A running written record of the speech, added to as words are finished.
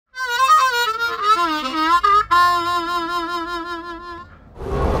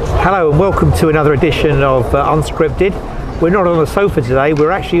Hello and welcome to another edition of Unscripted. We're not on the sofa today, we're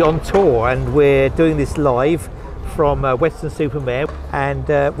actually on tour and we're doing this live from Weston-Super-Mare,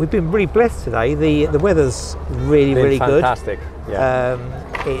 and we've been really blessed today. The weather's really good. Fantastic. Yeah.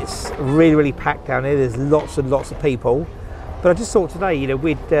 It's really packed down here. There's lots and lots of people. But I just thought today, you know,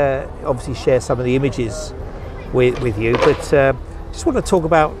 we'd obviously share some of the images with you, but just want to talk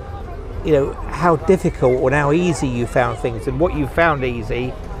about, you know, how difficult or how easy you found things and what you found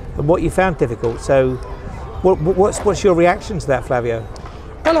easy and what you found difficult. So what's your reaction to that, Flavio?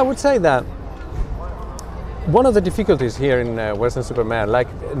 Well, I would say that one of the difficulties here in Weston-Super-Mare, like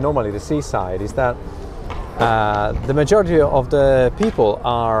normally the Seaside, is that the majority of the people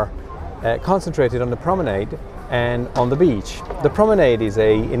are concentrated on the promenade and on the beach. The promenade is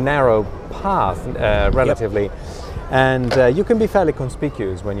a narrow path, relatively, yep. And you can be fairly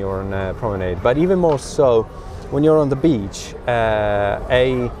conspicuous when you're on a promenade, but even more so when you're on the beach.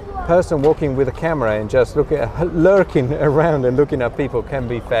 A person walking with a camera and just lurking around and looking at people can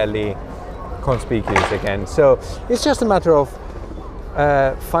be fairly conspicuous again. So it's just a matter of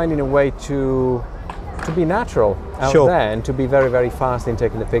finding a way to be natural out Sure. there and to be very fast in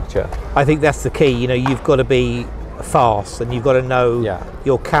taking the picture. I think that's the key. You know, you've got to be fast and you've got to know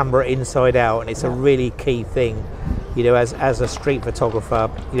your camera inside out, and it's a really key thing. You know, as a street photographer,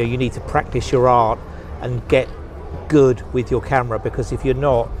 you know, you need to practice your art and get good with your camera, because if you're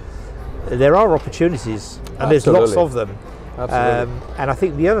not, there are opportunities and there's lots of them. Absolutely. And I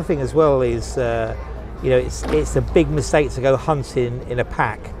think the other thing as well is, you know, it's a big mistake to go hunting in a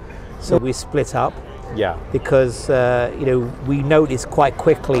pack. So we split up. Yeah. Because you know, we notice quite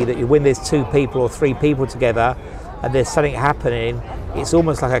quickly that when there's 2 people or 3 people together and there's something happening, it's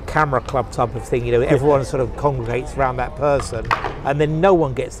almost like a camera club type of thing. You know, everyone sort of congregates around that person, and then no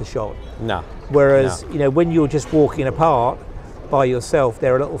one gets the shot. No. Whereas you know, when you're just walking apart by yourself,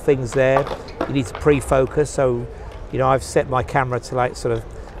 there are little things there. You need to pre-focus. So, you know, I've set my camera to like sort of,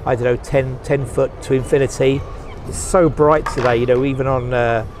 I don't know, 10 foot to infinity. It's so bright today. You know, even on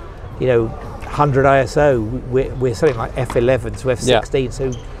you know, 100 ISO, we're something like F11 to F16,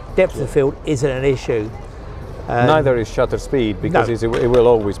 so depth of field isn't an issue. Neither is shutter speed, because it will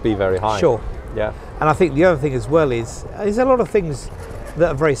always be very high. Sure. Yeah. And I think the other thing as well is there's a lot of things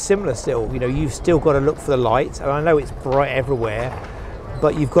that are very similar still. You know, you've still got to look for the light, and I know it's bright everywhere,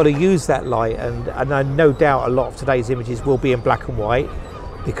 but you've got to use that light, and I no doubt a lot of today's images will be in black and white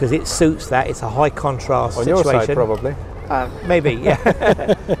because it suits that. It's a high contrast situation. On your side, probably. Maybe, yeah.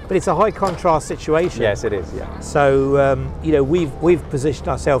 But it's a high contrast situation. Yes, it is, yeah. So, you know, we've positioned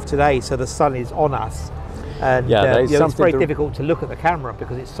ourselves today so the sun is on us. And you know, it's very difficult to look at the camera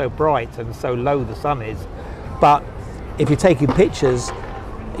because it's so bright and so low the sun is. But if you're taking pictures,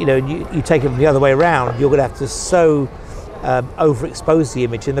 you know, you take them the other way around, you're going to have to overexpose the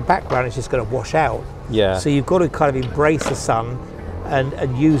image, and the background is just going to wash out. Yeah. So you've got to kind of embrace the sun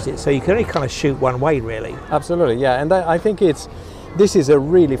and use it, so you can only kind of shoot one way, really. Absolutely, yeah. And I think this is a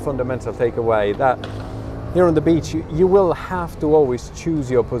really fundamental takeaway, that here on the beach you will have to always choose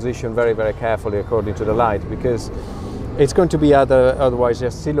your position very carefully according to the light, because it's going to be otherwise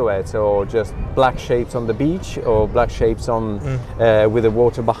just silhouettes or just black shapes on the beach or black shapes on with the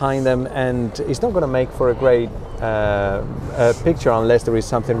water behind them, and it's not going to make for a great picture unless there is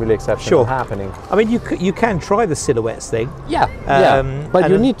something really exceptional happening. I mean, you can try the silhouettes thing. Yeah, but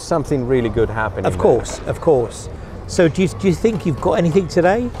you need something really good happening. Of course. So do you think you've got anything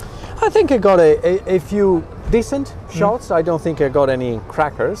today? I think I got a few decent shots. I don't think I got any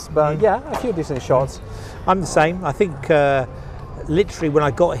crackers, but yeah, a few decent shots. I'm the same. I think literally when I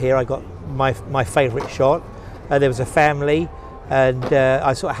got here, I got my favourite shot. There was a family, and I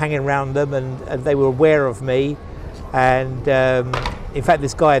was sort of hanging around them, and they were aware of me. And in fact,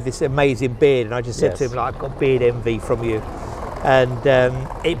 this guy had this amazing beard, and I just said to him, like, I've got beard envy from you. And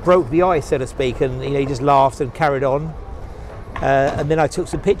it broke the ice, so to speak, and you know, he just laughed and carried on. And then I took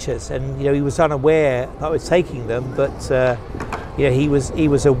some pictures, and you know, he was unaware that I was taking them, but you know, he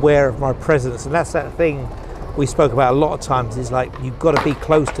was aware of my presence, and that's that thing we spoke about a lot of times, is like, you've got to be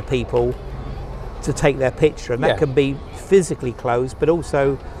close to people to take their picture, and that can be physically close, but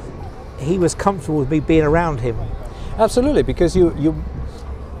also he was comfortable with me being around him. Absolutely, because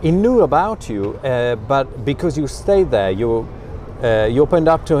he knew about you, but because you stayed there, you opened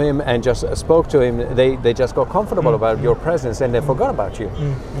up to him and just spoke to him. They just got comfortable about your presence, and they forgot about you.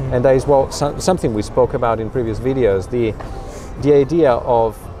 And that is something we spoke about in previous videos, the idea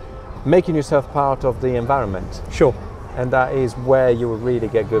of making yourself part of the environment. Sure. and that is where you will really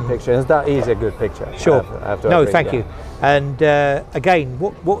get good pictures. And that is a good picture. Sure. I have to no, agree, thank you. And again,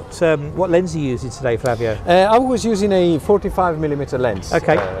 what lens are you using today, Flavio? I was using a 45mm lens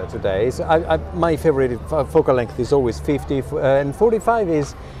today. So my favorite focal length is always 50, and 45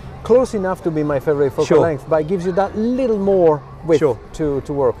 is close enough to be my favorite focal length, but it gives you that little more width to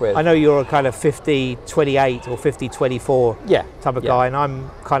work with. I know you're a kind of 50-28 or 50-24 type of guy, and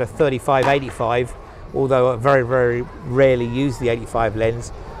I'm kind of 35-85, although I very, very rarely use the 85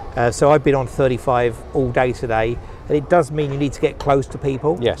 lens. So I've been on 35 all day today, and it does mean you need to get close to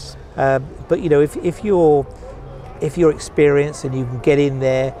people. Yes. But you know, if you're experienced and you can get in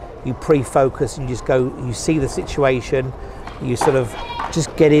there, you pre-focus and just go, you see the situation, you sort of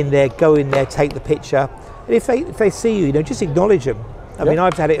just get in there, go in there, take the picture. And if they see you, you know, just acknowledge them. I mean,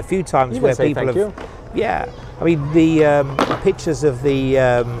 I've had it a few times where people have. Yeah. I mean, the pictures of the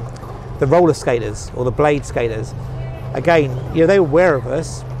roller skaters or the blade skaters. Again, you know, they were aware of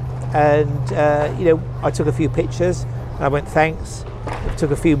us, and you know, I took a few pictures. And I went thanks. I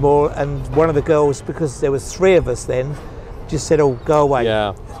took a few more, and one of the girls, because there was 3 of us then, just said, "Oh, go away,"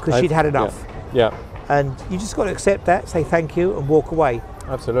 because she'd had enough. Yeah. And you just got to accept that, say thank you, and walk away.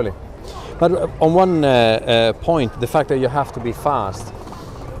 Absolutely. But on one point, the fact that you have to be fast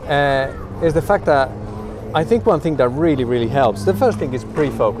is the fact that I think one thing that really, really helps. The first thing is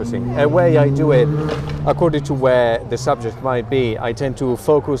pre-focusing. A way I do it, according to where the subject might be, I tend to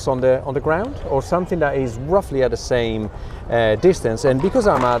focus on the ground or something that is roughly at the same distance. And because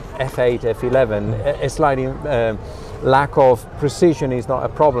I'm at F8, F11, a slightly lack of precision is not a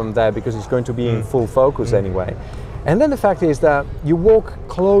problem there because it's going to be in full focus anyway. And then the fact is that you walk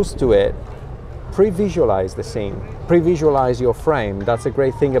close to it, pre-visualize the scene, pre-visualize your frame. That's a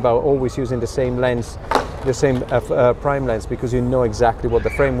great thing about always using the same lens, the same prime lens, because you know exactly what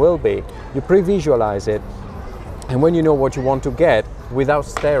the frame will be. You pre-visualize it, and when you know what you want to get, without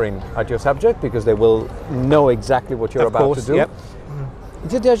staring at your subject, because they will know exactly what you're about to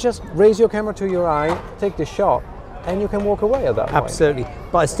do, just raise your camera to your eye, take the shot, and you can walk away at that point. Absolutely.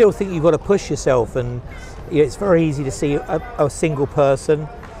 But I still think you've got to push yourself, and you know, it's very easy to see a single person,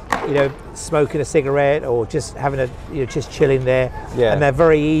 you know, smoking a cigarette or just having just chilling there, and they're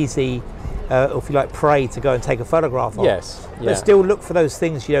very easy, if you like, prey to go and take a photograph of. Yes. But still look for those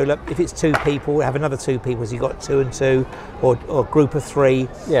things, you know, look, if it's 2 people, have another 2 people, so you've got 2 and 2, or a group of 3,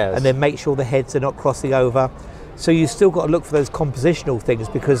 and then make sure the heads are not crossing over. So you still got to look for those compositional things,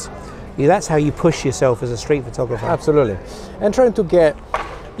 because that's how you push yourself as a street photographer. Absolutely. And trying to get,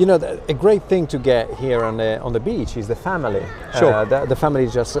 you know, a great thing to get here on the beach is the family. Sure. The family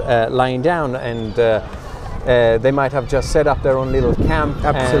is just lying down, and they might have just set up their own little camp.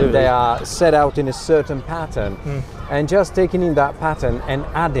 Absolutely. And they are set out in a certain pattern, and just taking in that pattern and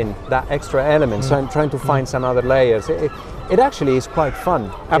adding that extra element. So I'm trying to find some other layers. It actually is quite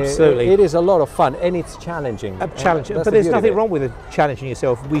fun. Absolutely. It is a lot of fun, and it's challenging. Challenging, but there's nothing wrong with challenging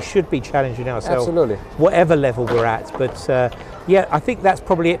yourself. We should be challenging ourselves. Absolutely. Whatever level we're at. But yeah, I think that's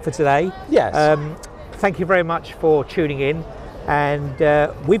probably it for today. Yes. Thank you very much for tuning in. And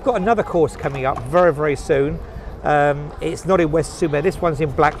we've got another course coming up very, very soon. It's not in Weston-Super-Mare, this one's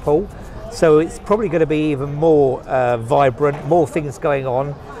in Blackpool. So it's probably going to be even more vibrant, more things going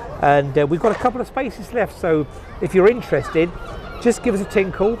on. And we've got a couple of spaces left, so if you're interested, just give us a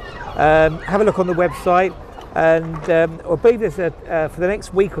tinkle, have a look on the website, and I believe there's for the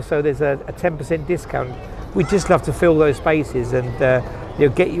next week or so there's a 10% discount. We'd just love to fill those spaces and you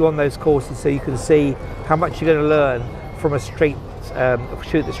know, get you on those courses so you can see how much you're going to learn from a street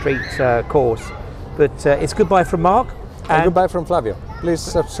shoot the street course. But it's goodbye from Mark. And goodbye from Flavio. Please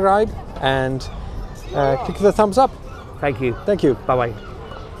subscribe and click the thumbs up. Thank you. Thank you. Bye-bye.